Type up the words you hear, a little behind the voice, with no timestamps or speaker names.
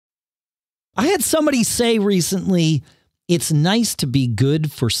I had somebody say recently, it's nice to be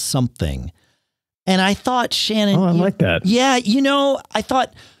good for something. And I thought, Shannon. Oh, I like that. Yeah. I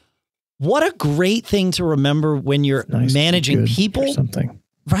thought, what a great thing to remember when you're managing people. Something.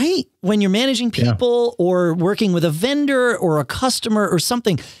 Right? When you're managing people or working with a vendor or a customer or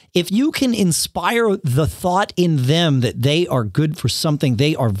something, if you can inspire the thought in them that they are good for something,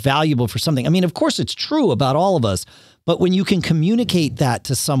 they are valuable for something. I mean, of course, it's true about all of us, but when you can communicate that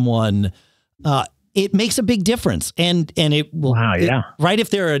to someone, it makes a big difference. And it will, right?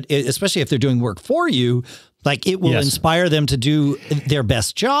 If especially if they're doing work for you, like it will inspire them to do their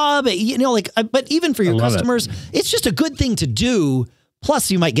best job, but even for your customers, it's just a good thing to do.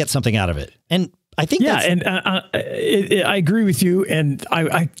 Plus, you might get something out of it. And I think I agree with you. And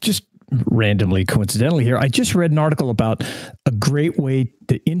I just randomly, coincidentally here, I just read an article about a great way,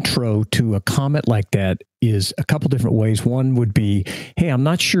 the intro to a comment like that is a couple different ways. One would be, hey, I'm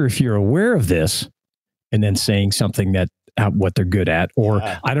not sure if you're aware of this, and then saying something that what they're good at, or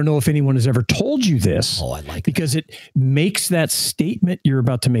I don't know if anyone has ever told you this. Oh, I like because it makes that statement you're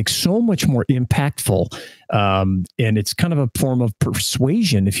about to make so much more impactful. And it's kind of a form of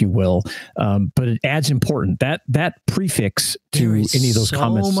persuasion, if you will. But it adds important that prefix to any of those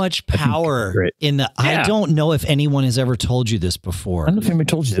comments. So much power in the, I don't know if anyone has ever told you this before. I don't know if anyone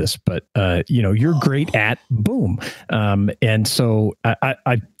told you this, but you're great at boom. And so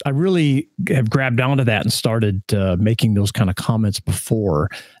I really have grabbed onto that and started making those kind of comments before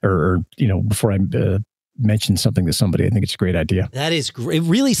I mention something to somebody. I think it's a great idea. That is great. It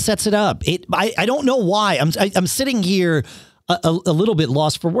really sets it up. I don't know why. I'm sitting here a little bit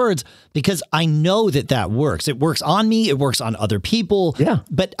lost for words because I know that works. It works on me. It works on other people. Yeah.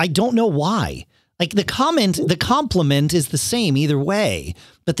 But I don't know why. Like the compliment is the same either way,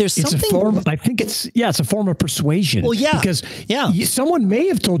 but there's something. It's a form. I think it's a form of persuasion. Well, yeah, because someone may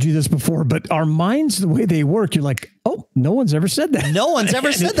have told you this before, but our minds, the way they work, you're like, oh, no one's ever said that. No one's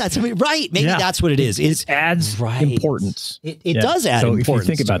ever said that to me. Right? Maybe that's what it is. It adds importance. It does add importance. So if you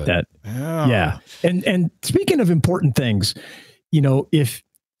think about that, And speaking of important things, if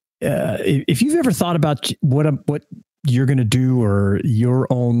you've ever thought about what you're going to do or your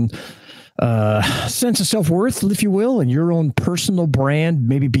own sense of self-worth, if you will, and your own personal brand,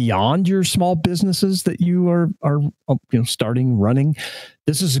 maybe beyond your small businesses that you are starting, running,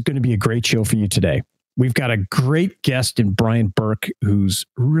 this is going to be a great show for you today. We've got a great guest in Brian Burke, who's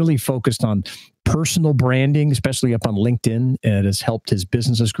really focused on personal branding, especially up on LinkedIn, and has helped his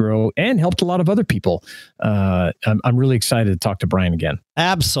businesses grow and helped a lot of other people. I'm really excited to talk to Brian again.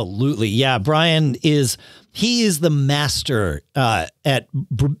 Absolutely. Yeah. Brian is the master at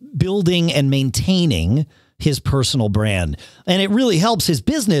building and maintaining his personal brand. And it really helps his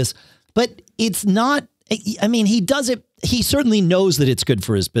business, but it's not, he does it. He certainly knows that it's good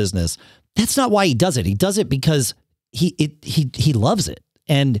for his business. That's not why he does it. He does it because he loves it.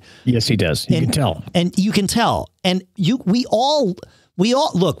 And yes, he does. You can tell. And you can tell. And we all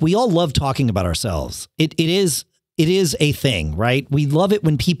love talking about ourselves. It is a thing, right? We love it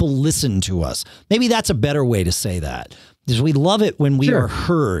when people listen to us. Maybe that's a better way to say that. Is we love it when we are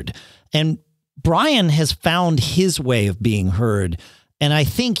heard. And Brian has found his way of being heard. And I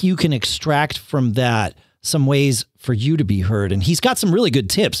think you can extract from that some ways for you to be heard. And he's got some really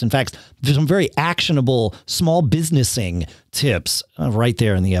good tips. In fact, there's some very actionable small businessing tips right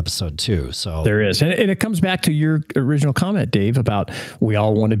there in the episode too. So there is. And it comes back to your original comment, Dave, about we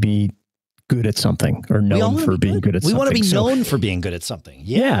all want to be good at something or known for being good at something. We want to be known for being good at something.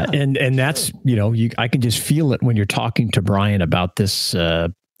 Yeah. And that's, I can just feel it when you're talking to Brian about this,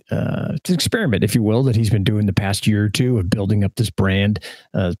 it's an experiment, if you will, that he's been doing the past year or two of building up this brand,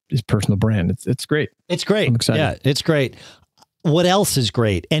 his personal brand. It's great. It's great. I'm excited. Yeah, it's great. What else is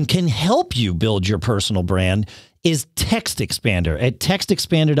great and can help you build your personal brand is Text Expander at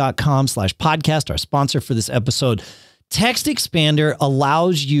textexpander.com/podcast, our sponsor for this episode. Text Expander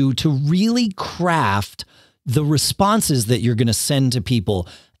allows you to really craft the responses that you're going to send to people.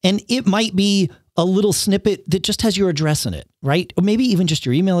 And it might be a little snippet that just has your address in it, right? Or maybe even just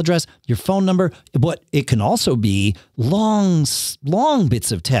your email address, your phone number, but it can also be long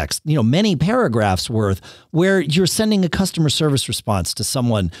bits of text, many paragraphs worth where you're sending a customer service response to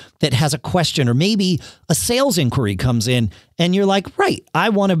someone that has a question, or maybe a sales inquiry comes in and you're like, right, I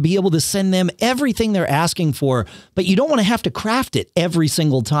want to be able to send them everything they're asking for, but you don't want to have to craft it every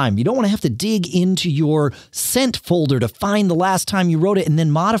single time. You don't want to have to dig into your sent folder to find the last time you wrote it and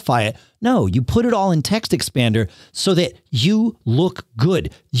then modify it. No, you put it all in Text Expander so that you look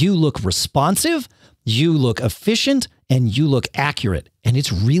good. You look responsive, you look efficient, and you look accurate And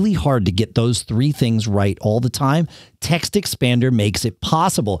it's really hard to get those three things right all the time. Text Expander makes it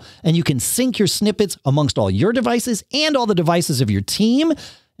possible. And you can sync your snippets amongst all your devices and all the devices of your team.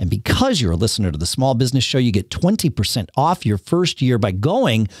 And because you're a listener to the Small Business Show, you get 20% off your first year by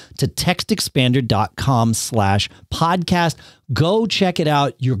going to textexpander.com/podcast. Go check it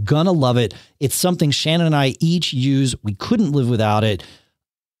out. You're going to love it. It's something Shannon and I each use. We couldn't live without it.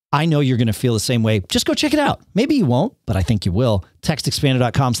 I know you're going to feel the same way. Just go check it out. Maybe you won't, but I think you will.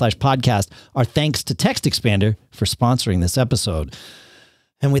 Textexpander.com/podcast. Our thanks to Text Expander for sponsoring this episode.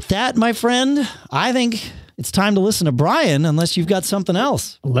 And with that, my friend, I think it's time to listen to Brian, unless you've got something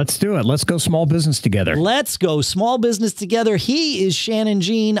else. Let's do it. Let's go small business together. Let's go small business together. He is Shannon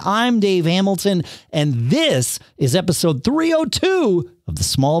Jean. I'm Dave Hamilton. And this is episode 302 of the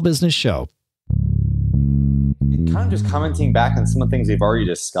Small Business Show. Kind of just commenting back on some of the things we've already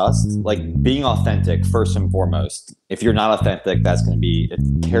discussed, like being authentic first and foremost. If you're not authentic, that's going to be a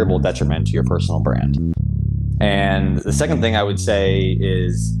terrible detriment to your personal brand. And the second thing I would say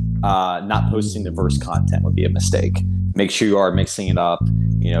is not posting diverse content would be a mistake. Make sure you are mixing it up.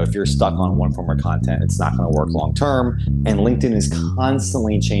 You know, if you're stuck on one form of content, it's not going to work long term. And LinkedIn is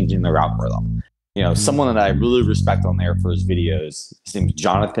constantly changing their algorithm. You know, someone that I really respect on there for his videos, his name is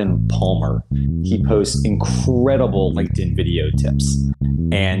Jonathan Palmer. He posts incredible LinkedIn video tips.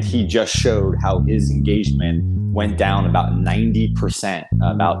 And he just showed how his engagement went down about 90%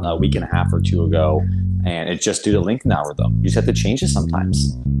 about a week and a half or two ago. And it's just due to LinkedIn algorithm. You just have to change it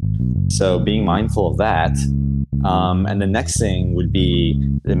sometimes. So being mindful of that. And the next thing would be,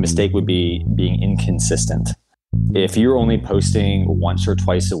 the mistake would be being inconsistent. If you're only posting once or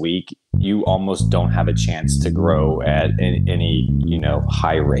twice a week, you almost don't have a chance to grow at any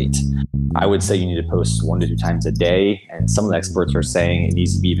high rate. I would say you need to post 1 to 2 times a day. And some of the experts are saying it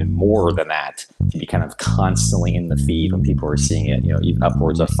needs to be even more than that to be kind of constantly in the feed when people are seeing it, even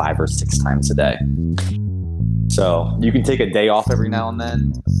upwards of 5 or 6 times a day. So you can take a day off every now and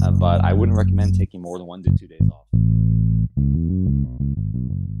then, but I wouldn't recommend taking more than 1 to 2 days off.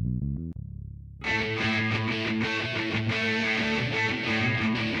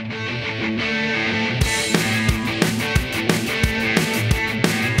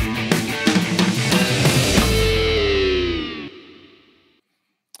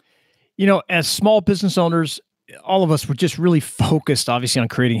 As small business owners, all of us were just really focused, obviously, on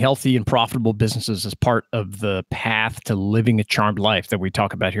creating healthy and profitable businesses as part of the path to living a charmed life that we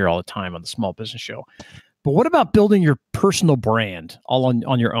talk about here all the time on the Small Business Show. But what about building your personal brand all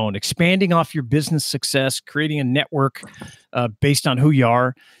on your own, expanding off your business success, creating a network based on who you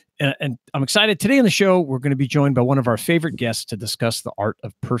are? And I'm excited. Today on the show, we're going to be joined by one of our favorite guests to discuss the art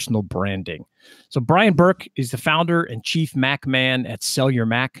of personal branding. So Brian Burke is the founder and chief Mac man at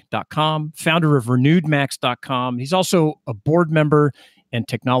sellyourmac.com, founder of renewedmacs.com. He's also a board member and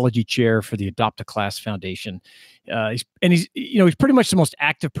technology chair for the Adopt a Class Foundation. He's pretty much the most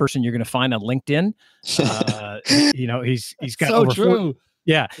active person you're going to find on LinkedIn. He's got so over true.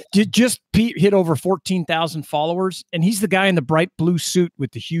 Yeah, just hit over 14,000 followers, and he's the guy in the bright blue suit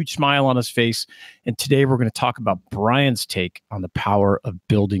with the huge smile on his face. And today we're going to talk about Brian's take on the power of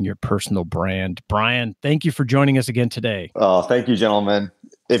building your personal brand. Brian, thank you for joining us again today. Oh, thank you, gentlemen.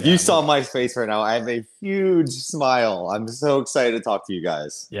 If you saw my face right now, I have a huge smile. I'm so excited to talk to you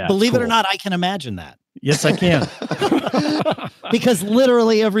guys. Yeah, believe it or not, I can imagine that. Yes, I can. Because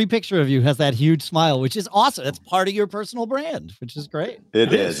literally every picture of you has that huge smile, which is awesome. That's part of your personal brand, which is great.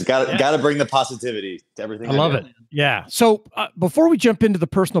 It is. Got to bring the positivity to everything. I love it. Yeah. So before we jump into the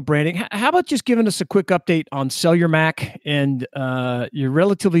personal branding, how about just giving us a quick update on Sell Your Mac and your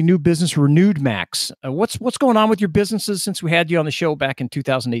relatively new business, Renewed Macs. What's going on with your businesses since we had you on the show back in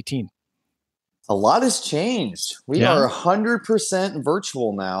 2018? A lot has changed. We are 100%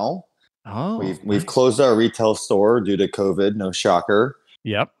 virtual now. Oh, we've closed our retail store due to COVID. No shocker.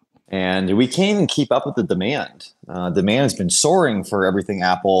 Yep. And we can't even keep up with the demand. Demand has been soaring for everything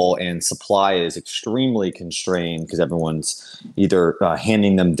Apple, and supply is extremely constrained because everyone's either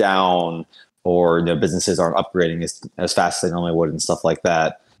handing them down or businesses aren't upgrading as fast as they normally would and stuff like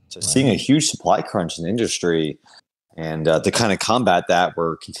that. So seeing a huge supply crunch in the industry. And to kind of combat that,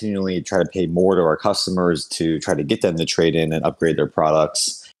 we're continually trying to pay more to our customers to try to get them to trade in and upgrade their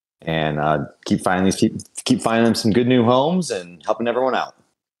products. And keep finding them some good new homes and helping everyone out.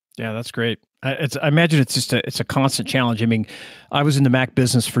 Yeah, that's great. I imagine it's a constant challenge. I mean, I was in the Mac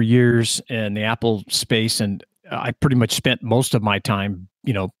business for years in the Apple space, and I pretty much spent most of my time,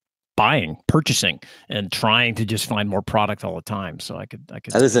 purchasing, and trying to just find more product all the time. So I could.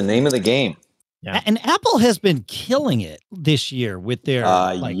 That is the name of the game. Yeah. And Apple has been killing it this year with their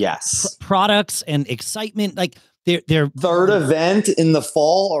yes products and excitement. Like they're third event in the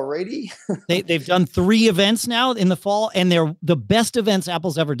fall already. They've done 3 events now in the fall, and they're the best events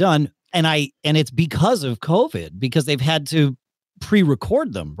Apple's ever done. And it's because of COVID, because they've had to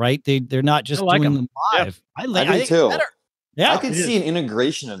pre-record them, right? They're not just doing them live. Yeah. I think too. It's better. Yeah, I could see an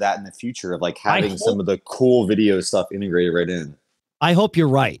integration of that in the future, of like having some of the cool video stuff integrated right in. I hope you're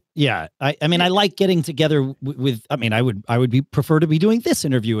right. Yeah. I mean, I like getting together with, I mean, I would prefer to be doing this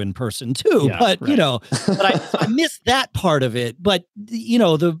interview in person too, Yeah, but right. you know, but I miss that part of it. But you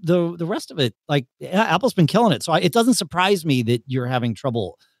know, the rest of it, like Apple's been killing it. So it doesn't surprise me that you're having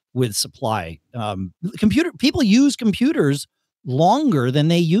trouble with supply. People use computers longer than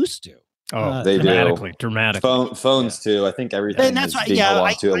they used to. Oh, they dramatically. Phones too. I think everything and that's is right. being held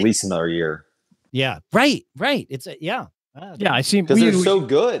on to at least another year. Yeah. Right. It's Yeah, I see. Because they're so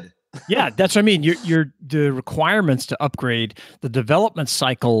good. Yeah, that's what I mean. The requirements to upgrade, the development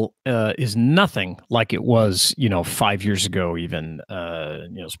cycle is nothing like it was, 5 years ago, even,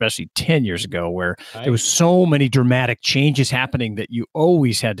 especially 10 years ago, where there was so many dramatic changes happening that you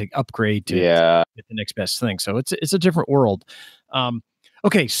always had to upgrade to get the next best thing. So it's a different world.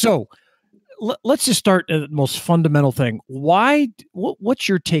 Okay, so let's just start at the most fundamental thing. What's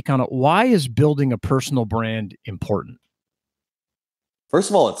your take on it? Why is building a personal brand important? First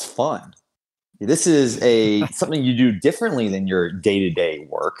of all, it's fun. This is something you do differently than your day-to-day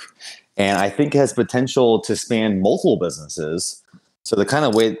work, and I think has potential to span multiple businesses. So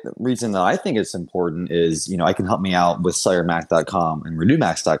the reason that I think it's important is, I can help me out with SellerMac.com and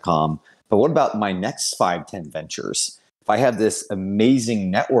RenewMax.com, but what about my next 5-10 ventures? If I have this amazing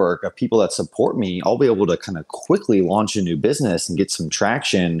network of people that support me, I'll be able to kind of quickly launch a new business and get some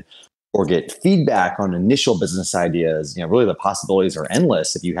traction, or get feedback on initial business ideas. Really the possibilities are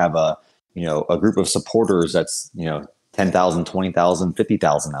endless if you have a group of supporters that's, 10,000, 20,000,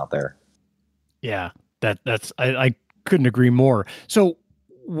 50,000 out there. Yeah, I couldn't agree more. So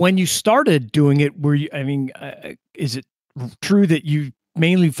when you started doing it, is it true that you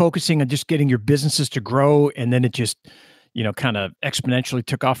mainly focusing on just getting your businesses to grow, and then it just, kind of exponentially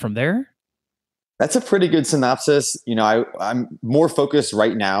took off from there? That's a pretty good synopsis. I'm more focused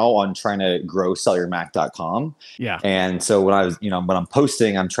right now on trying to grow SellYourMac.com. Yeah. And so when I'm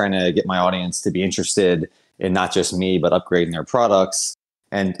posting, I'm trying to get my audience to be interested in not just me, but upgrading their products.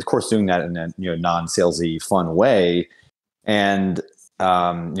 And of course, doing that in a non-salesy, fun way. And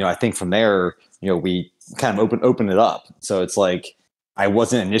I think from there, we kind of open it up. So it's like, I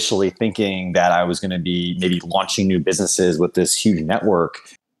wasn't initially thinking that I was going to be maybe launching new businesses with this huge network.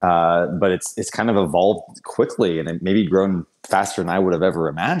 But it's kind of evolved quickly, and it maybe grown faster than I would have ever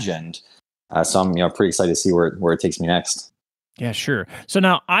imagined. So I'm pretty excited to see where it takes me next. Yeah, sure. So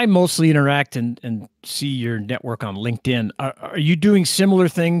now I mostly interact and see your network on LinkedIn. Are you doing similar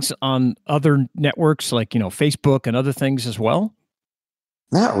things on other networks like Facebook and other things as well?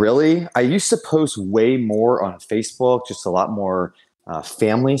 Not really. I used to post way more on Facebook, just a lot more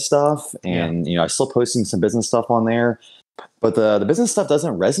family stuff, and I still posting some business stuff on there. But the business stuff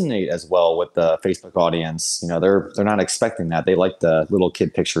doesn't resonate as well with the Facebook audience. They're not expecting that. They like the little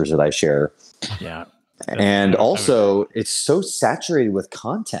kid pictures that I share. Yeah. And also, it's so saturated with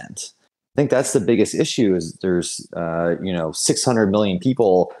content. I think that's the biggest issue. Is there's 600 million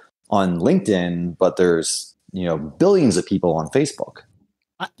people on LinkedIn, but there's billions of people on Facebook.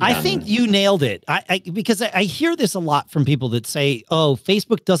 I think you nailed it. Because I hear this a lot from people that say, "Oh,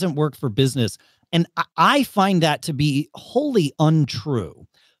 Facebook doesn't work for business." And I find that to be wholly untrue.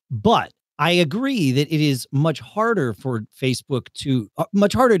 But I agree that it is much harder for Facebook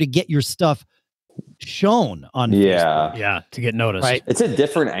much harder to get your stuff shown on Facebook. Yeah, to get noticed. Right. It's a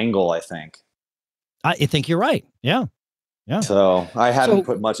different angle, I think. I think you're right. Yeah. So I haven't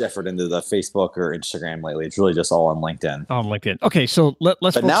put much effort into the Facebook or Instagram lately. It's really just all on LinkedIn. On LinkedIn. Okay, so let's.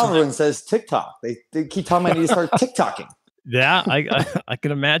 But now everyone says TikTok. They keep telling me I need to start TikToking. Yeah, I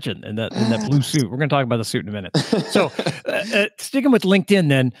can imagine in that blue suit. We're going to talk about the suit in a minute. So, sticking with LinkedIn,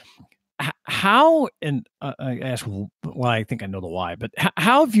 then, how? And I ask why. I think I know the why, but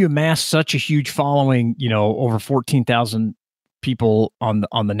how have you amassed such a huge following? Over 14,000 people on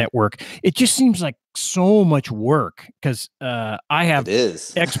the network. It just seems like so much work because I have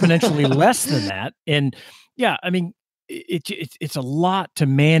exponentially less than that, and yeah, I mean. It's a lot to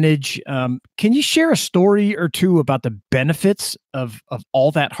manage. Can you share a story or two about the benefits of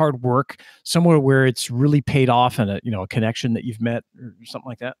all that hard work, somewhere where it's really paid off, and a connection that you've met or something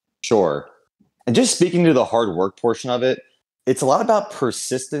like that? Sure. And just speaking to the hard work portion of it, it's a lot about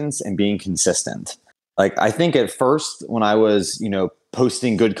persistence and being consistent. Like I think at first when I was,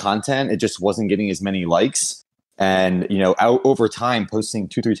 posting good content, it just wasn't getting as many likes. And, you know, over time, posting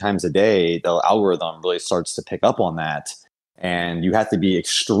 2-3 times a day, the algorithm really starts to pick up on that. And you have to be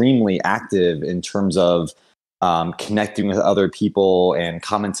extremely active in terms of connecting with other people and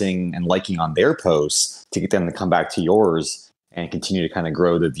commenting and liking on their posts to get them to come back to yours and continue to kind of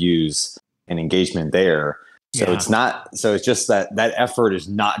grow the views and engagement there. So it's just that effort is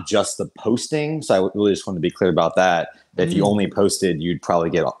not just the posting. So I really just want to be clear about that. That if you only posted, you'd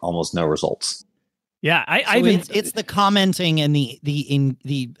probably get almost no results. Yeah, it's the commenting and the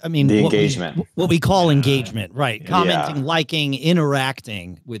engagement, what we call engagement, right? Commenting, liking,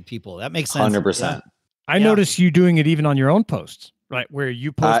 interacting with people. That makes sense. 100%. I noticed you doing it even on your own posts, right? Where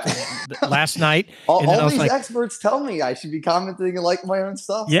you posted last night. All these experts tell me I should be commenting and like my own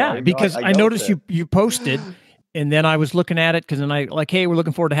stuff. Yeah, so because I noticed you posted, and then I was looking at it because then I like, hey, we're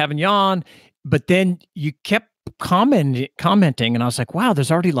looking forward to having you on. But then you kept commenting, and I was like, wow,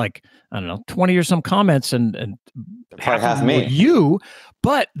 there's already like, I don't know, 20 or some comments, and half me. You.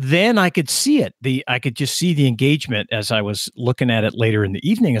 But then I could see it. I could just see the engagement as I was looking at it later in the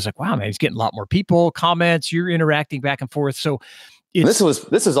evening. I was like, wow, man, he's getting a lot more people, comments, you're interacting back and forth. So this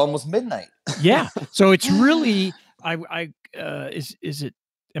is almost midnight. Yeah. So it's really, am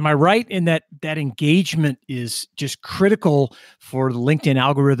I right in that engagement is just critical for the LinkedIn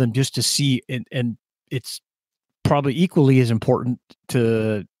algorithm just to see, and it's probably equally as important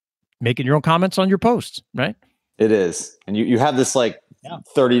to making your own comments on your posts, right? It is. And you have this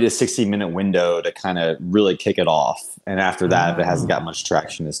 30 to 60 minute window to kind of really kick it off. And after that, if it hasn't got much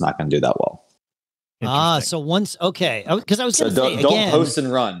traction, it's not going to do that well. So once, okay. Because I was going to say, don't post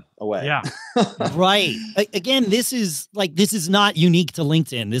and run away. Yeah. Right. Again, this is not unique to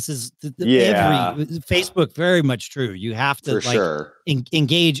LinkedIn. This is every Facebook, very much true. You have to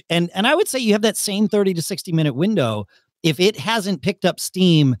engage. And I would say you have that same 30 to 60 minute window. If it hasn't picked up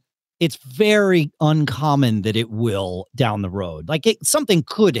steam, it's very uncommon that it will down the road. Something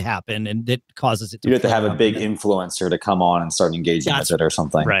could happen and that causes it to. You have to have a big influencer to come on and start engaging with it or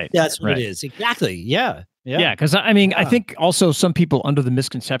something. Right. That's what it is. Exactly. Yeah. Yeah. Because I think also some people under the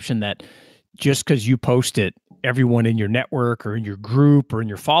misconception that just because you post it, everyone in your network or in your group or in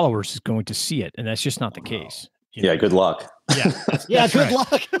your followers is going to see it. And that's just not the case. Yeah. Good luck. Yeah. Good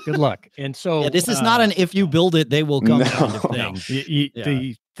luck. Good luck. And so this is not an if you build it, they will come kind of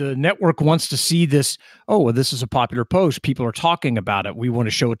thing. The network wants to see this. Oh, well, this is a popular post. People are talking about it. We want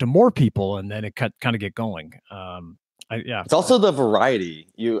to show it to more people, and then it kind of get going. It's also the variety.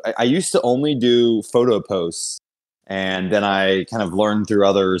 I used to only do photo posts, and then I kind of learned through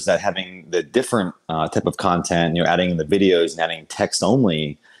others that having the different type of content, adding the videos and adding text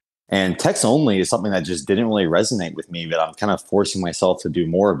only. And text only is something that just didn't really resonate with me, but I'm kind of forcing myself to do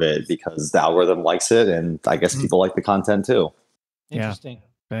more of it because the algorithm likes it, and I guess people like the content too. Interesting.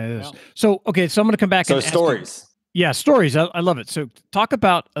 Yeah. So, okay, so I'm going to come back. So stories. Stories. I love it. So talk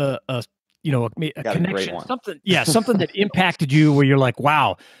about a connection, something that impacted you where you're like,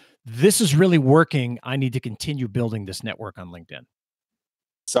 wow, this is really working. I need to continue building this network on LinkedIn.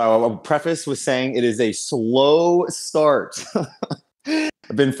 So I'll preface with saying it is a slow start.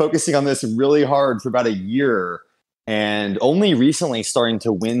 I've been focusing on this really hard for about a year and only recently starting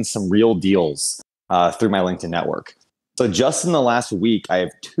to win some real deals through my LinkedIn network. So just in the last week, I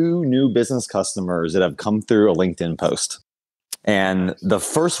have 2 new business customers that have come through a LinkedIn post. And the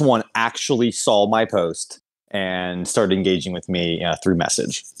first one actually saw my post and started engaging with me through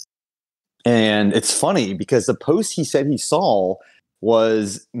message. And it's funny because the post he said he saw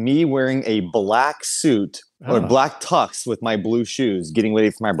was me wearing a black suit or black tux with my blue shoes getting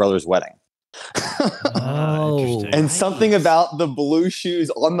ready for my brother's wedding. And something about the blue shoes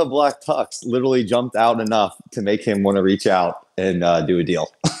on the black tux literally jumped out enough to make him want to reach out and do a deal.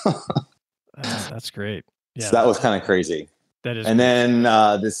 That's great. Yeah, so that was kind of crazy. That is. And then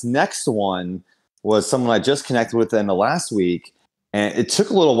this next one was someone I just connected with in the last week. And it took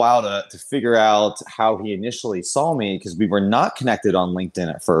a little while to figure out how he initially saw me because we were not connected on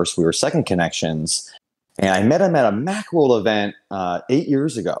LinkedIn at first. We were second connections. And I met him at a Macworld event 8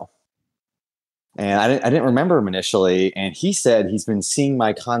 years ago. And I didn't remember him initially. And he said he's been seeing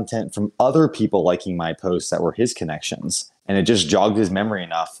my content from other people liking my posts that were his connections. And it just jogged his memory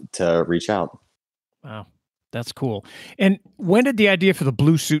enough to reach out. Wow. That's cool. And when did the idea for the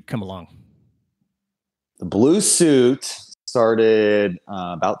blue suit come along? The blue suit started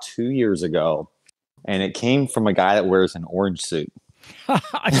about 2 years ago. And it came from a guy that wears an orange suit.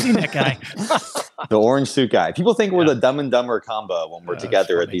 I've seen that guy. The orange suit guy. People think we're the Dumb and Dumber combo when we're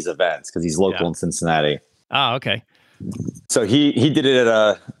together at these events because he's local in Cincinnati. Oh, okay. So he did it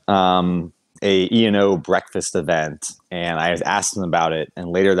at a E&O breakfast event, and I asked him about it. And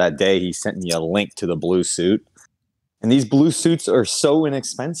later that day, he sent me a link to the blue suit, And these blue suits are so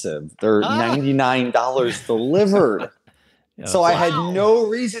inexpensive. They're $99 delivered. So I had no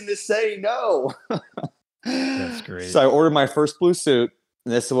reason to say no. That's great. So I ordered my first blue suit.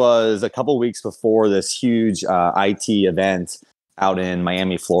 This was a couple weeks before this huge IT event out in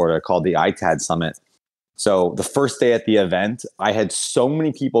Miami, Florida called the ITAD Summit. So the first day at the event, I had so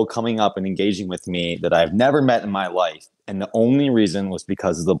many people coming up and engaging with me that I've never met in my life. And the only reason was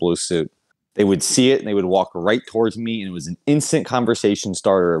because of the blue suit. They would see it and they would walk right towards me, and it was an instant conversation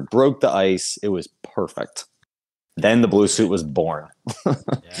starter. It broke the ice. It was perfect. Then the blue suit was born.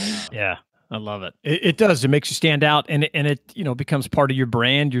 Yeah. I love it. It does. It makes you stand out, and it becomes part of your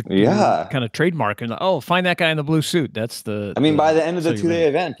brand. Your kind of trademark. And find that guy in the blue suit. That's the. I mean, by the end of the 2-day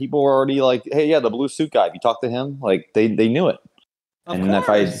event, people were already like, "Hey, yeah, the blue suit guy. If you talk to him, like they knew it." And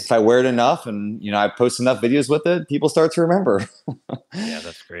if I wear it enough, and I post enough videos with it, people start to remember. Yeah,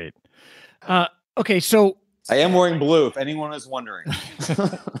 that's great. Okay, so I am wearing blue, if anyone is wondering.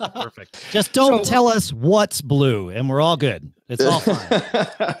 Perfect. Just don't tell us what's blue, and we're all good. It's all fine.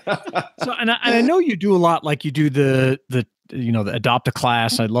 So, and I know you do a lot, like you do the adopt a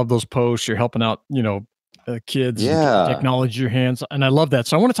class. I love those posts. You're helping out, kids, and technology in your hands, and I love that.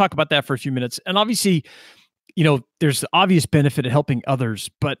 So I want to talk about that for a few minutes. And obviously, there's the obvious benefit of helping others,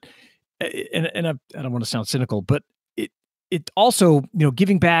 but and I don't want to sound cynical, but it also,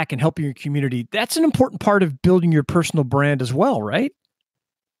 giving back and helping your community, that's an important part of building your personal brand as well, right?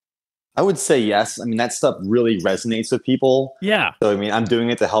 I would say yes. I mean, that stuff really resonates with people. Yeah. So, I mean, I'm doing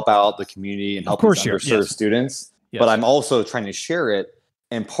it to help out the community and help underserved students, but I'm also trying to share it.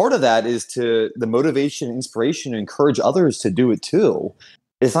 And part of that is to the motivation, inspiration, and encourage others to do it too.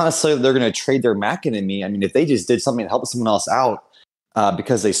 It's not necessarily that they're going to trade their Mac into me. I mean, if they just did something to help someone else out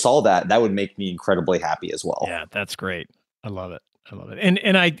because they saw that would make me incredibly happy as well. Yeah, that's great. I love it.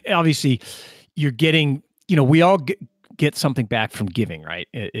 And I obviously, you're getting, we all get something back from giving, right?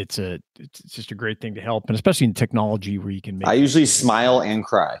 It's just a great thing to help, and especially in technology where you can make. I usually smile and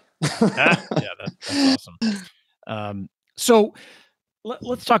cry. Yeah, that's awesome. So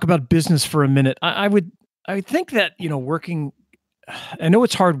let's talk about business for a minute. I would think that working. I know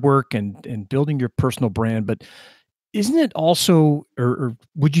it's hard work and building your personal brand, but isn't it also, or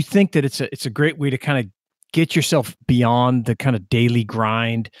would you think that it's a great way to kind of get yourself beyond the kind of daily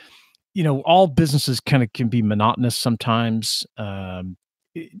grind? All businesses kind of can be monotonous sometimes.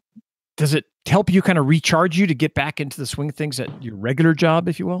 Does it help you kind of recharge you to get back into the swing of things at your regular job,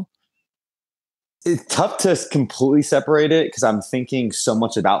 if you will? It's tough to completely separate it because I'm thinking so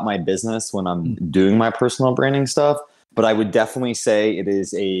much about my business when I'm doing my personal branding stuff. But I would definitely say it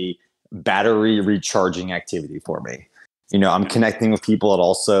is a battery recharging activity for me. I'm connecting with people that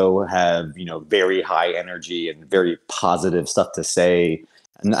also have, very high energy and very positive stuff to say.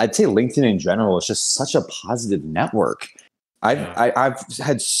 And I'd say LinkedIn in general is just such a positive network. I've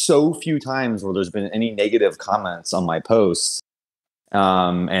had so few times where there's been any negative comments on my posts.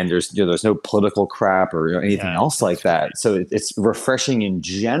 And there's no political crap or anything else like that. So it's refreshing in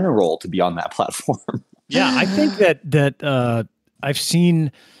general to be on that platform. Yeah, I think that I've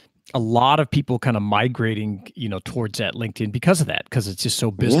seen a lot of people kind of migrating, towards that LinkedIn because of that, because it's just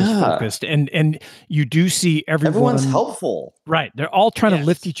so business focused, and you do see everyone's helpful, right? They're all trying to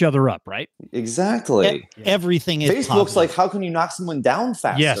lift each other up, right? Exactly. Everything is Facebook's positive. like, how can you knock someone down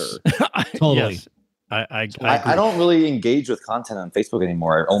faster? Yes, totally. Yes. I don't really engage with content on Facebook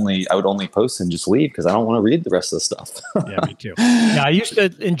anymore. I would only post and just leave because I don't want to read the rest of the stuff. Yeah, me too. Yeah, I used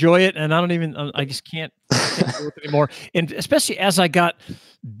to enjoy it, and I just can't do it anymore. And especially as I got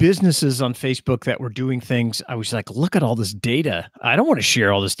businesses on Facebook that were doing things, I was like, look at all this data. I don't want to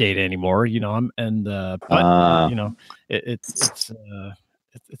share all this data anymore.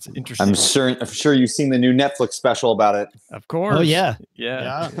 It's interesting. I'm sure you've seen the new Netflix special about it. Of course. Oh yeah.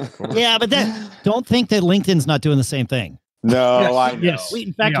 Yeah, but don't think that LinkedIn's not doing the same thing. No, I know. Yes.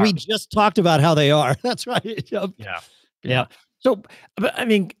 In fact, we just talked about how they are. That's right. Yeah. So, but I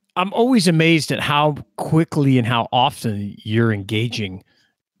mean, I'm always amazed at how quickly and how often you're engaging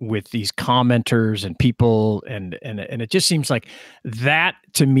with these commenters and people, and it just seems like that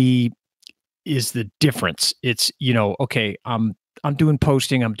to me is the difference. It's, okay, I'm doing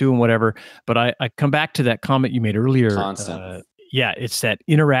posting, I'm doing whatever, but I come back to that comment you made earlier. Constant. It's that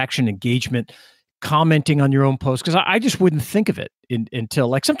interaction, engagement, commenting on your own post, because I just wouldn't think of it until,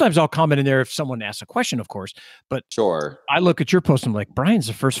 like, sometimes I'll comment in there if someone asks a question, of course, but sure, I look at your post and I'm like, Brian's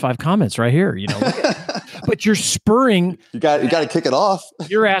the first 5 comments right here, but you're spurring. You got to kick it off.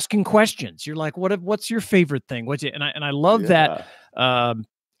 You're asking questions. You're like, what's your favorite thing? And I love that.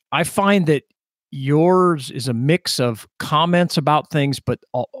 I find that yours is a mix of comments about things, but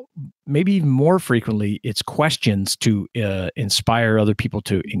maybe even more frequently, it's questions to inspire other people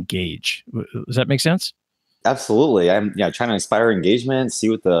to engage. Does that make sense? Absolutely. I'm trying to inspire engagement, see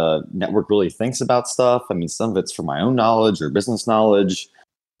what the network really thinks about stuff. I mean, some of it's for my own knowledge or business knowledge.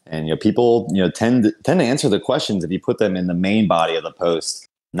 And people tend to answer the questions if you put them in the main body of the post,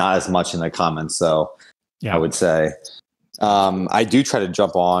 not as much in the comments. So I would say I do try to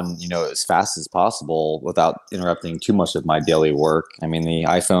jump on as fast as possible without interrupting too much of my daily work. I mean, the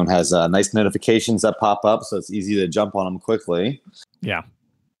iPhone has nice notifications that pop up, so it's easy to jump on them quickly. Yeah.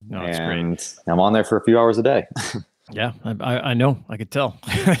 No, that's great. I'm on there for a few hours a day. Yeah, I know. I could tell.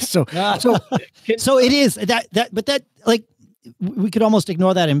 so it is but that like we could almost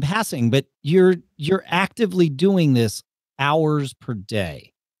ignore that in passing, but you're actively doing this hours per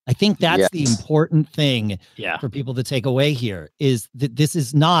day. I think that's the important thing for people to take away here is that this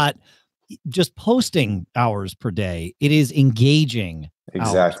is not just posting hours per day. It is engaging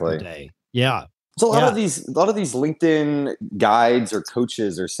hours per day. Yeah. So a lot of these LinkedIn guides or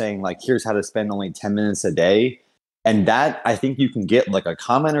coaches are saying like, here's how to spend only 10 minutes a day. And that I think you can get like a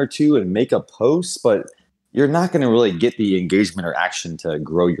comment or two and make a post, but you're not going to really get the engagement or action to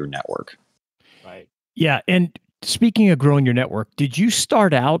grow your network. Right. Yeah. And speaking of growing your network, did you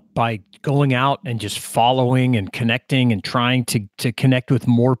start out by going out and just following and connecting and trying to connect with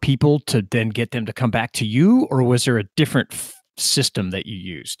more people to then get them to come back to you? Or was there a different system that you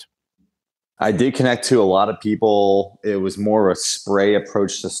used? I did connect to a lot of people. It was more of a spray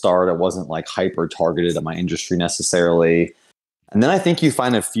approach to start. It wasn't like hyper targeted at my industry necessarily. And then I think you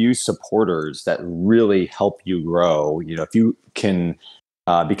find a few supporters that really help you grow. If you can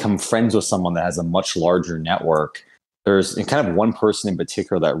become friends with someone that has a much larger network, there's kind of one person in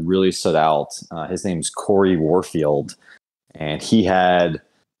particular that really stood out. His name's Corey Warfield, and he had,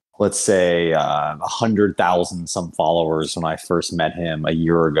 let's say, 100,000 some followers when I first met him a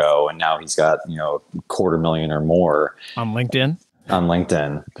year ago, and now he's got 250,000 or more on LinkedIn. On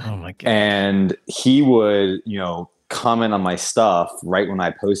LinkedIn. Oh my god! And he would, comment on my stuff right when I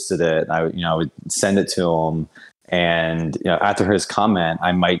posted it. I would send it to him, and after his comment,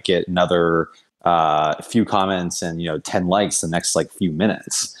 I might get another few comments and 10 likes the next few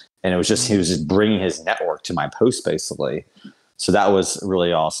minutes. And it was just he was just bringing his network to my post basically. So that was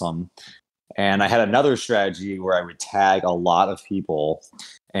really awesome. And I had another strategy where I would tag a lot of people,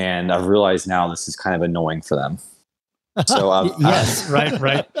 and I've realized now this is kind of annoying for them. So yes,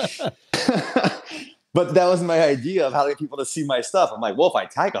 right. But that was my idea of how to get people to see my stuff. I'm like, well, if I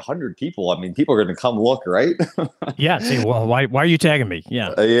tag 100 people, I mean, people are going to come look, right? Yeah. Say, well, why are you tagging me?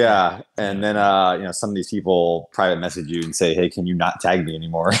 Yeah. Yeah. And then, some of these people private message you and say, hey, can you not tag me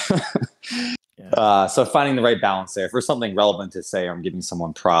anymore? So finding the right balance there for something relevant to say, I'm giving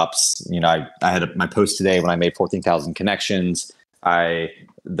someone props. I had my post today when I made 14,000 connections.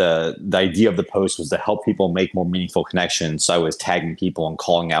 The idea of the post was to help people make more meaningful connections. So I was tagging people and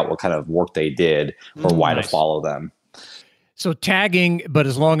calling out what kind of work they did or why to follow them. So tagging, but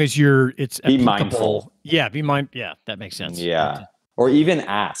as long as it's be mindful. Yeah, Yeah, that makes sense. Yeah, or even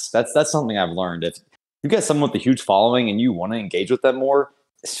ask. That's something I've learned. If you get someone with a huge following and you want to engage with them more,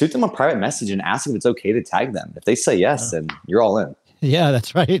 shoot them a private message and ask if it's okay to tag them. If they say yes, then you're all in. Yeah,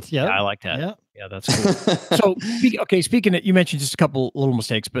 that's right. Yeah, I like that. Yeah, that's cool. So, speaking of, you mentioned just a couple little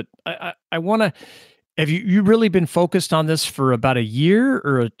mistakes, but I want to, have you really been focused on this for about a year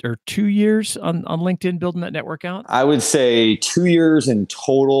or 2 years on LinkedIn, building that network out? I would say 2 years in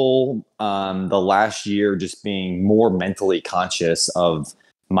total. The last year just being more mentally conscious of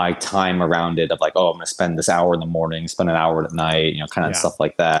my time around it, of like, oh, I'm going to spend this hour in the morning, spend an hour at night, kind of stuff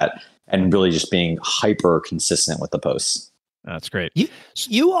like that. And really just being hyper consistent with the posts. That's great.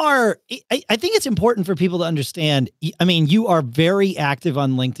 You are, I think it's important for people to understand. I mean, you are very active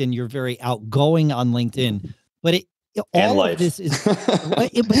on LinkedIn. You're very outgoing on LinkedIn, but all of this is,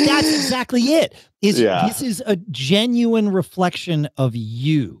 but that's exactly it. This is a genuine reflection of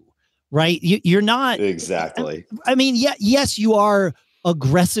you, right? You're not exactly. I mean, yes, you are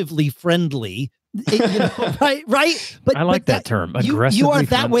aggressively friendly. Right. But I like that term. Aggressively you are that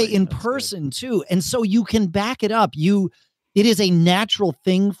friendly. way in person too, and so you can back it up. It is a natural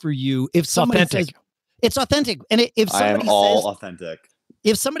thing for you. If somebody says it's authentic, and if somebody authentic.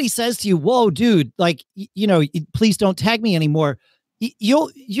 If somebody says to you, "Whoa, dude, please don't tag me anymore,"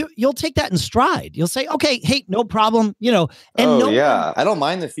 you'll take that in stride. You'll say, "Okay, hey, no problem," And I don't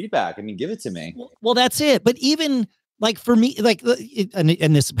mind the feedback. I mean, give it to me. Well, that's it. But even for me,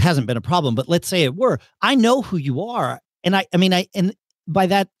 and this hasn't been a problem, but let's say it were, I know who you are, and and by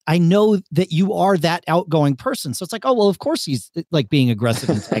that, I know that you are that outgoing person. So it's like, oh, well, of course he's being aggressive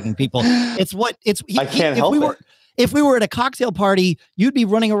and tagging people. I can't help it. If we were at a cocktail party, you'd be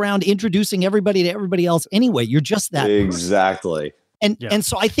running around introducing everybody to everybody else anyway. You're just that person. Exactly. And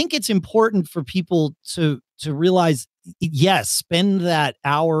so I think it's important for people to realize, yes, spend that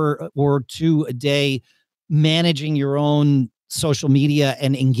hour or two a day managing your own social media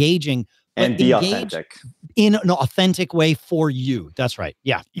and engaging. And be authentic. In an authentic way for you. That's right.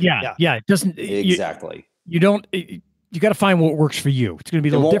 Yeah. It doesn't exactly. You don't. You got to find what works for you. It's going to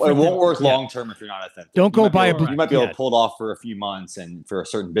be a little different. It won't work long term if you're not authentic. Don't go buy you might be able to pull it off for a few months and for a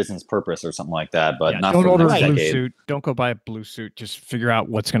certain business purpose or something like that, but not don't for order the a next blue decade. suit. Don't go buy a blue suit. Just figure out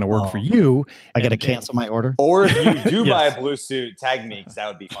what's going to work for you. I got to cancel my order. Or if you do buy a blue suit, tag me because that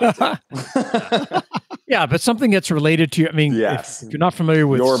would be fun too. Yeah, but something that's related to you. I mean, if you're not familiar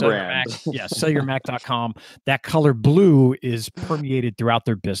with your brand, sellyourmac.com, that color blue is permeated throughout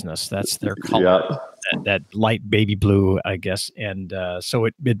their business. That's their color, that light baby blue, I guess. And so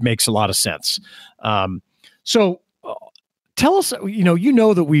it makes a lot of sense. Tell us, you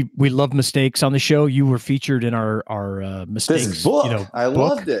know that we love mistakes on the show. You were featured in our mistakes. This book, I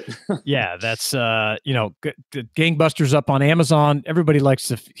loved it. Yeah, that's Gangbusters up on Amazon. Everybody likes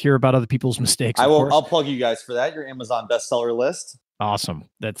to hear about other people's mistakes. I'll plug you guys for that. Your Amazon bestseller list. Awesome,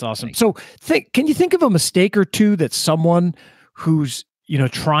 that's awesome. So, can you think of a mistake or two that someone who's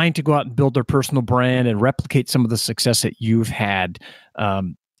trying to go out and build their personal brand and replicate some of the success that you've had? A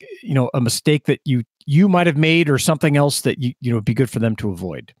mistake that you might have made, or something else that would be good for them to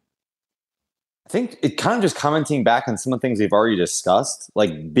avoid? I think it kind of just commenting back on some of the things we've already discussed,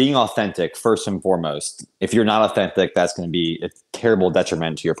 like being authentic first and foremost. If you're not authentic, that's going to be a terrible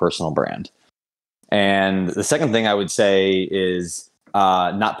detriment to your personal brand. And the second thing I would say is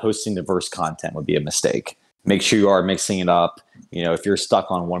not posting diverse content would be a mistake. Make sure you are mixing it up. If you're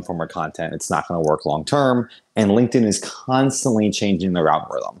stuck on one form of content, it's not going to work long term. And LinkedIn is constantly changing their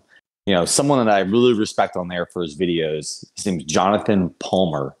algorithm. Someone that I really respect on there for his videos, his name's Jonathan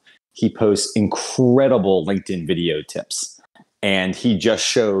Palmer. He posts incredible LinkedIn video tips. And he just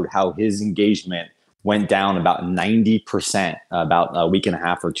showed how his engagement went down about 90% about a week and a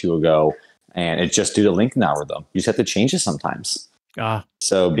half or two ago. And it's just due to LinkedIn algorithm. You just have to change it sometimes.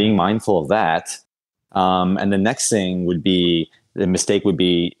 So being mindful of that. And the next thing would be, the mistake would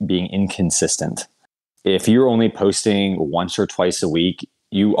be being inconsistent. If you're only posting once or twice a week,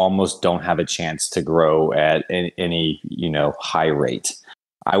 you almost don't have a chance to grow at any high rate.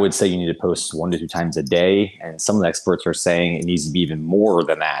 I would say you need to post 1 to 2 times a day. And some of the experts are saying it needs to be even more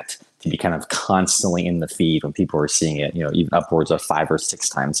than that to be kind of constantly in the feed when people are seeing it, even upwards of 5 or 6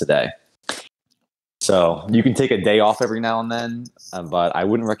 times a day. So you can take a day off every now and then, but I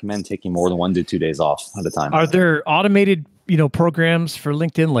wouldn't recommend taking more than 1 to 2 days off at a time. Are there automated programs for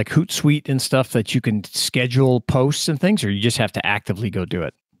LinkedIn like Hootsuite and stuff that you can schedule posts and things, or you just have to actively go do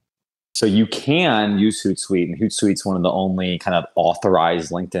it? So you can use Hootsuite, and Hootsuite's one of the only kind of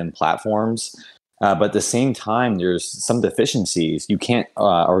authorized LinkedIn platforms. But at the same time, there's some deficiencies. You can't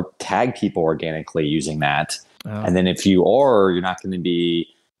or tag people organically using that. And then if you are, you're not going to be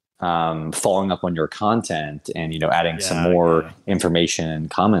following up on your content and adding some more information and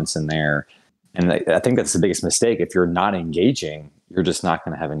comments in there. And I think that's the biggest mistake. If you're not engaging, you're just not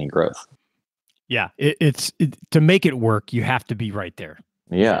going to have any growth. Yeah, it's to make it work, you have to be right there.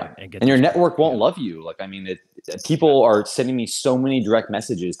 Yeah, and your network won't love you. People are sending me so many direct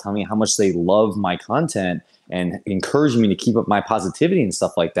messages telling me how much they love my content and encouraging me to keep up my positivity and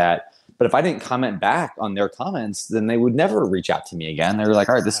stuff like that. But if I didn't comment back on their comments, then they would never reach out to me again. They were like,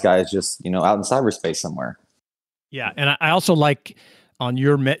 all right, this guy is just, out in cyberspace somewhere. Yeah. And I also like on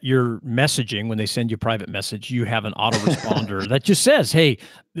your messaging, when they send you a private message, you have an autoresponder that just says, hey,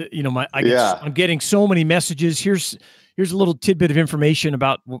 I'm getting so many messages. Here's a little tidbit of information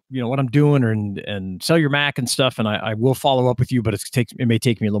about, what I'm doing and sell your Mac and stuff. And I will follow up with you, but it may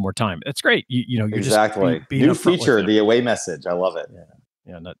take me a little more time. That's great. You're exactly. Just being new feature, the away message. I love it.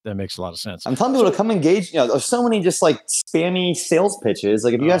 Yeah, that makes a lot of sense. I'm telling people to come engage. There's so many just like spammy sales pitches.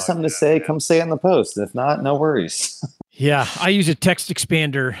 Like if you have something to say, come say it in the post. If not, no worries. Yeah, I use a text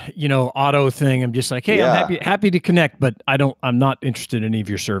expander, auto thing. I'm just like, hey, I'm happy to connect, but I'm not interested in any of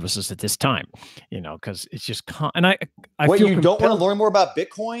your services at this time, because it's just and I What, feel you don't want to learn more about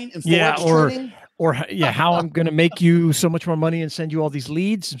Bitcoin and Forex trading? Or how I'm going to make you so much more money and send you all these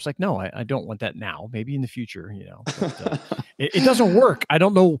leads. It's like, no, I don't want that now. Maybe in the future, But, it doesn't work. I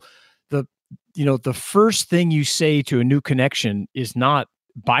don't know. The first thing you say to a new connection is not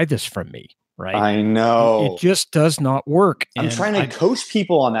buy this from me, right? I know. It just does not work. I'm trying to coach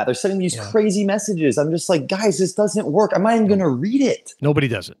people on that. They're sending these crazy messages. I'm just like, guys, this doesn't work. I'm not even going to read it. Nobody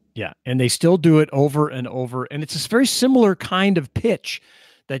does it. Yeah. And they still do it over and over. And it's a very similar kind of pitch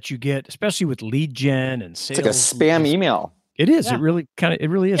that you get, especially with lead gen and sales. It's like a spam email. It is. Yeah. It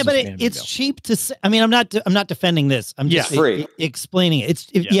really is. Yeah, but it's cheap to. I mean, I'm not defending this. I'm just free. Explaining it.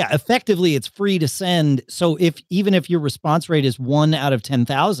 Effectively, it's free to send. So even if your response rate is 1 out of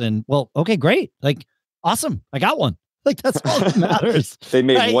 10,000, well, okay, great, like awesome, I got one. Like that's all that matters. They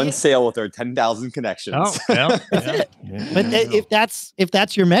made one sale with their 10,000 connections. Oh, yeah, that's it. But if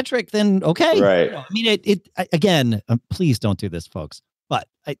that's your metric, then okay. Right. I mean, again, please don't do this, folks. But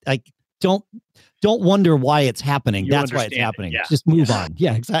I don't wonder why it's happening. That's why it's happening. Yeah. Just move on.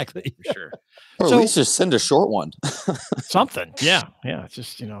 Yeah, exactly. For sure. Or at least just send a short one. Something. Yeah. Yeah. It's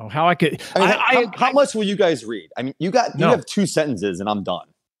just, how I could. How much will you guys read? I mean, you have 2 sentences and I'm done.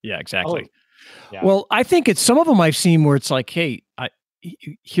 Yeah, exactly. Oh. Yeah. Well, I think it's some of them I've seen where it's like, hey,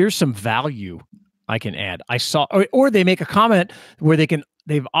 here's some value I can add. I saw, or they make a comment where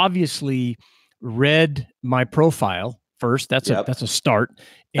they've obviously read my profile first. That's a start.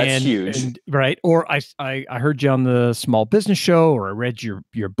 That's huge. Right. Or I heard you on the small business show, or I read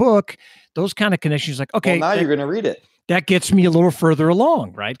your book, those kind of connections. Like, okay, well, now you're going to read it. That gets me a little further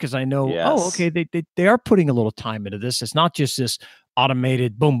along. Right. Cause I know, yes. Oh, okay. They are putting a little time into this. It's not just this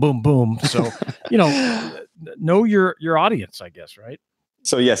automated boom, boom, boom. So, know your audience, I guess. Right.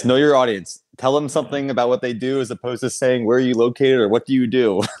 So yes, know your audience. Tell them something about what they do as opposed to saying, where are you located or what do you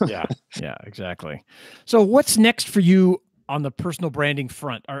do? Yeah, exactly. So what's next for you on the personal branding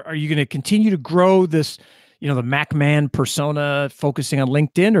front? Are you going to continue to grow this, the Mac Man persona focusing on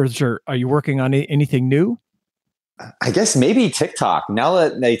LinkedIn, or are you working on anything new? I guess maybe TikTok. Now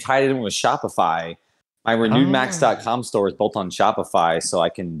that they tied it in with Shopify, my renewedmax.com store is built on Shopify, so I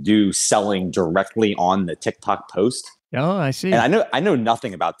can do selling directly on the TikTok post. Oh, I see. And I know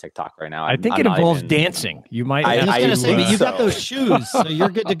nothing about TikTok right now. I think it involves dancing. You might. I was going to say, but you got those shoes, so you're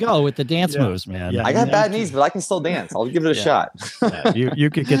good to go with the dance moves, man. Yeah, I got bad knees, but I can still dance. I'll give it a shot.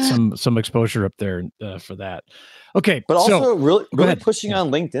 You could get some exposure up there for that. Okay, but also really pushing on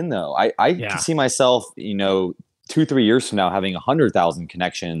LinkedIn though. I can see myself, 2-3 years from now having 100,000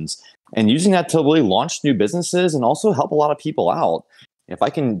 connections and using that to really launch new businesses and also help a lot of people out. If I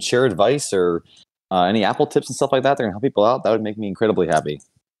can share advice or any Apple tips and stuff like that can help people out, that would make me incredibly happy.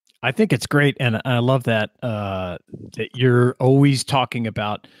 I think it's great. And I love that that you're always talking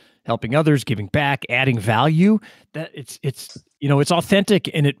about helping others, giving back, adding value. That it's authentic,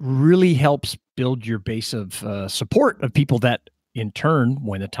 and it really helps build your base of support of people that in turn,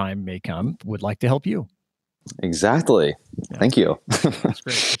 when the time may come, would like to help you. Exactly. Yeah. Thank you. That's great.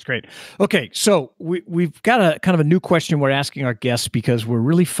 That's great. Okay. So we've got a kind of a new question we're asking our guests, because we're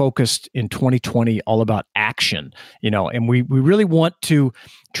really focused in 2020 all about action, and we really want to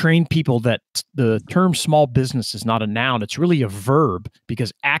train people that the term small business is not a noun. It's really a verb,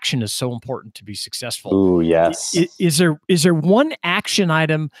 because action is so important to be successful. Ooh, yes. Is there one action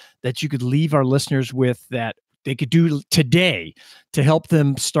item that you could leave our listeners with that they could do today to help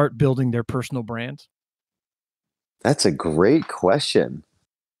them start building their personal brands? That's a great question.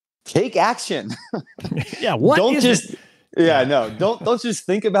 Take action. Yeah. Don't just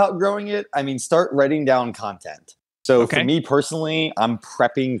think about growing it. I mean, start writing down content. So for me personally, I'm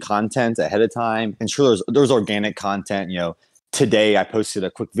prepping content ahead of time. And sure, there's organic content. Today I posted a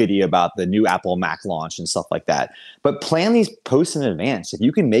quick video about the new Apple Mac launch and stuff like that. But plan these posts in advance. If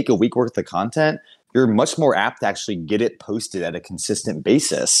you can make a week worth of content, you're much more apt to actually get it posted at a consistent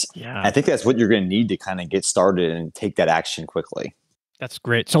basis. Yeah. I think that's what you're going to need to kind of get started and take that action quickly. That's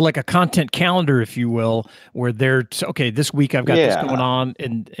great. So like a content calendar, if you will, where this week I've got this going on.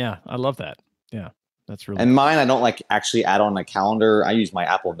 And I love that. Yeah, that's really cool. Mine, I don't actually add on a calendar. I use my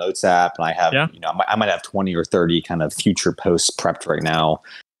Apple Notes app, and I have, I might have 20 or 30 kind of future posts prepped right now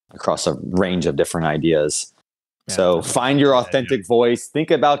across a range of different ideas. So find your authentic voice,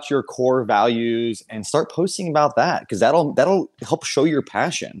 think about your core values, and start posting about that, because that'll help show your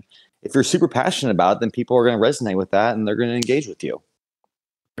passion. If you're super passionate about it, then people are going to resonate with that and they're going to engage with you.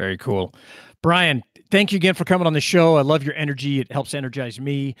 Very cool. Brian, thank you again for coming on the show. I love your energy. It helps energize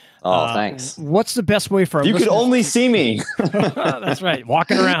me. Oh, thanks. What's the best way for our listeners? You could only see me. That's right.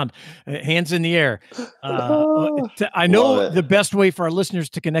 Walking around, hands in the air. I know the best way for our listeners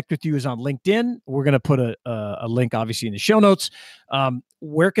to connect with you is on LinkedIn. We're going to put a link, obviously, in the show notes.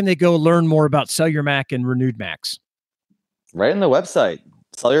 Where can they go learn more about Sell Your Mac and Renewed Max? Right on the website,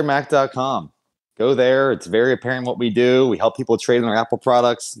 sellyourmac.com. Go there. It's very apparent what we do. We help people trade in their Apple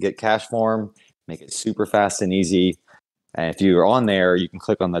products, get cash for them, make it super fast and easy. And if you're on there, you can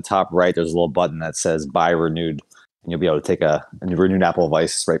click on the top right. There's a little button that says Buy Renewed, and you'll be able to take a renewed Apple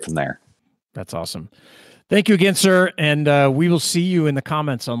device right from there. That's awesome. Thank you again, sir. And we will see you in the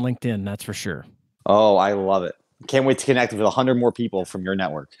comments on LinkedIn. That's for sure. Oh, I love it. Can't wait to connect with 100 more people from your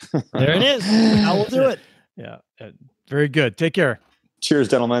network. There it is. I will do it. Yeah. Very good. Take care. Cheers,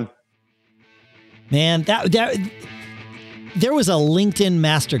 gentlemen. Man, there was a LinkedIn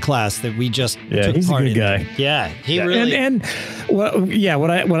masterclass that we just took he's part a good in. guy. Yeah, he really. And what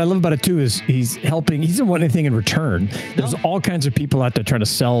I love about it too is he's helping. He doesn't want anything in return. There's all kinds of people out there trying to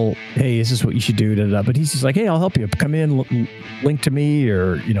sell. Hey, this is what you should do. But he's just like, hey, I'll help you. Come in, link to me,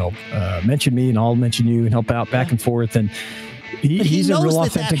 or mention me, and I'll mention you and help out back and forth. And he's a real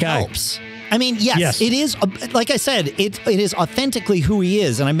authentic guy. Helps. I mean, yes, it is. Like I said, it is authentically who he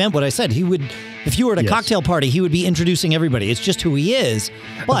is, and I meant what I said. He would, if you were at a cocktail party, he would be introducing everybody. It's just who he is.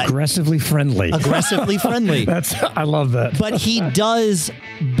 But aggressively friendly. I love that. But he does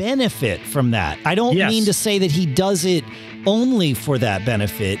benefit from that. I don't mean to say that he does it only for that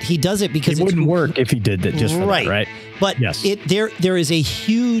benefit. He does it because it wouldn't work if he did that just for that, right? But there is a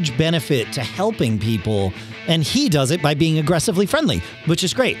huge benefit to helping people. And he does it by being aggressively friendly, which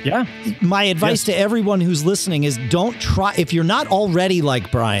is great. Yeah. My advice to everyone who's listening is don't try, if you're not already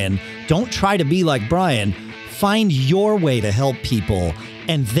like Brian, don't try to be like Brian. Find your way to help people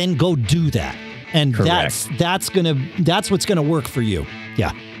and then go do that. And that's what's going to work for you.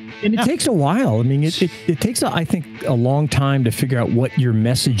 Yeah. And it takes a while. I mean, it takes, I think, a long time to figure out what your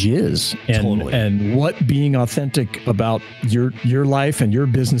message is and what being authentic about your life and your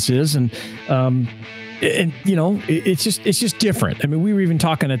business is. And it's just different. I mean, we were even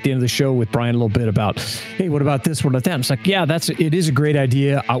talking at the end of the show with Brian a little bit about, hey, what about this? What about that? And it's like, yeah, it is a great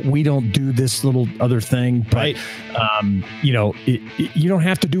idea. We don't do this little other thing, but you don't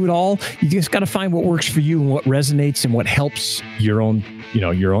have to do it all. You just got to find what works for you and what resonates and what helps your own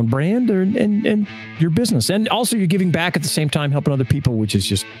brand and your business. And also you're giving back at the same time, helping other people, which is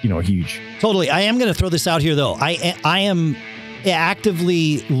just, huge. Totally. I am going to throw this out here though. I am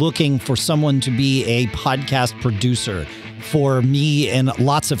actively looking for someone to be a podcast producer for me and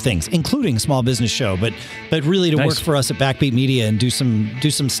lots of things, including a small business show, but really to work for us at Backbeat Media and do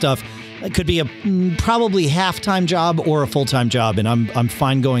some stuff. It could be a probably half-time job or a full-time job, and I'm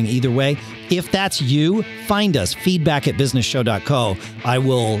fine going either way. If that's you, find us, feedback@businessshow.co.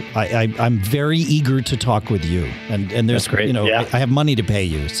 I'm very eager to talk with you, and there's great. I have money to pay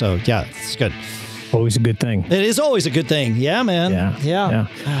you, so yeah, it's good. Always a good thing. It is always a good thing. Yeah, man. Yeah.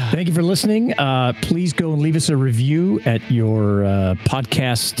 Thank you for listening. Please go and leave us a review at your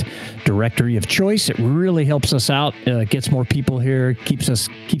podcast directory of choice. It really helps us out. Gets more people here. Keeps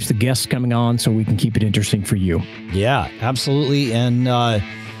the guests coming on, so we can keep it interesting for you. Yeah, absolutely. And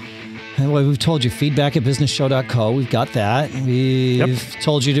anyway, we've told you feedback@businessshow.co. We've got that. We've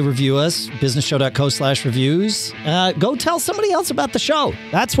told you to review us, businessshow.co/reviews. Go tell somebody else about the show.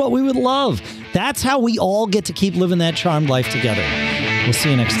 That's what we would love. That's how we all get to keep living that charmed life together. We'll see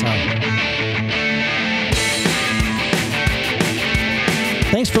you next time.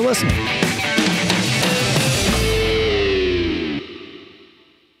 Thanks for listening.